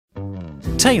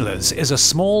Taylor's is a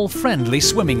small, friendly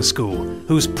swimming school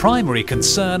whose primary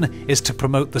concern is to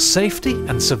promote the safety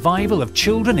and survival of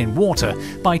children in water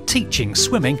by teaching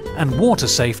swimming and water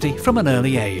safety from an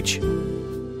early age.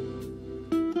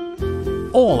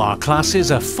 All our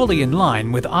classes are fully in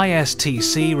line with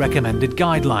ISTC recommended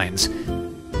guidelines,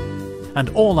 and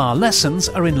all our lessons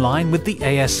are in line with the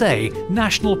ASA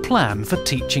National Plan for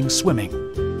Teaching Swimming.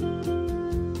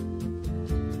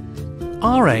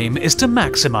 Our aim is to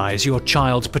maximise your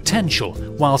child's potential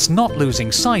whilst not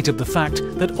losing sight of the fact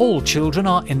that all children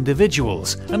are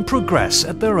individuals and progress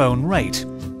at their own rate.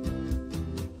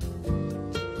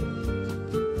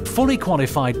 Fully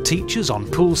qualified teachers on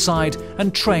poolside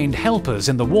and trained helpers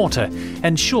in the water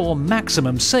ensure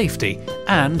maximum safety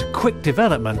and quick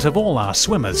development of all our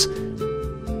swimmers,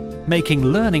 making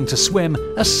learning to swim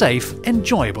a safe,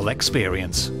 enjoyable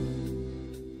experience.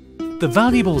 The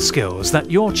valuable skills that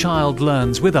your child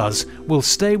learns with us will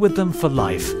stay with them for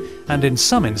life, and in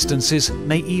some instances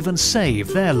may even save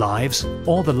their lives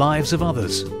or the lives of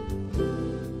others.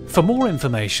 For more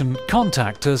information,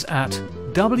 contact us at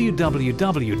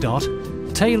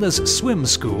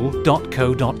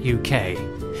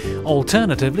www.taylorsswimschool.co.uk.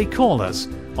 Alternatively, call us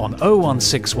on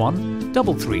 0161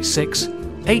 336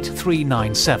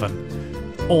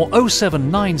 8397 or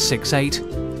 07968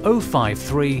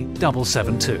 053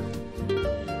 772.